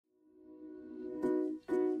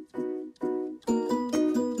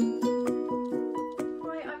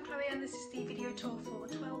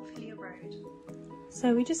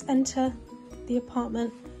So we just enter the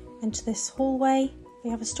apartment into this hallway. We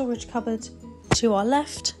have a storage cupboard to our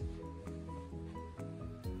left,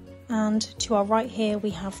 and to our right here we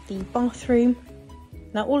have the bathroom.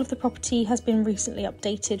 Now all of the property has been recently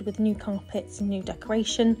updated with new carpets and new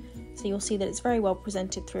decoration, so you'll see that it's very well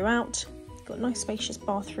presented throughout. Got a nice spacious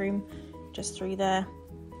bathroom just through there,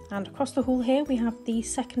 and across the hall here we have the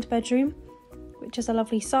second bedroom, which is a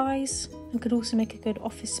lovely size and could also make a good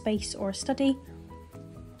office space or a study,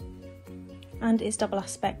 and it's double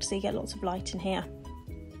aspect so you get lots of light in here.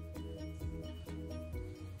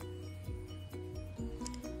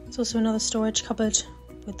 There's also another storage cupboard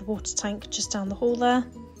with the water tank just down the hall there,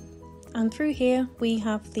 and through here we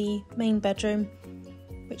have the main bedroom,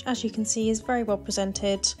 which as you can see is very well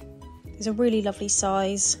presented. It's a really lovely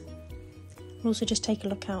size. We'll also just take a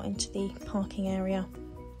look out into the parking area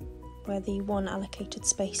where the one allocated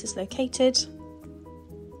space is located,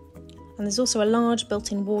 and there's also a large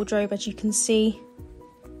built-in wardrobe as you can see,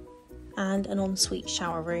 and an ensuite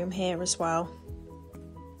shower room here as well.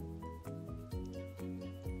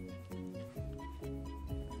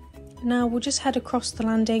 Now we'll just head across the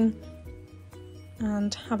landing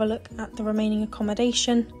and have a look at the remaining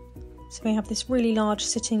accommodation. So we have this really large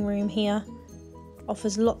sitting room here,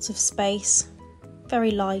 offers lots of space, very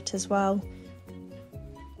light as well.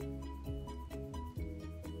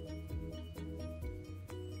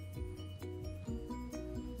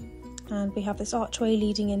 And we have this archway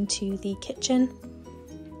leading into the kitchen,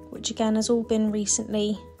 which again has all been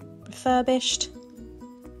recently refurbished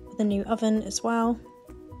with a new oven as well.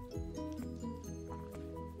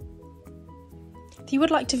 If you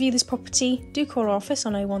would like to view this property, do call our office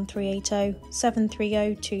on 01380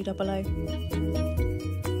 730 200.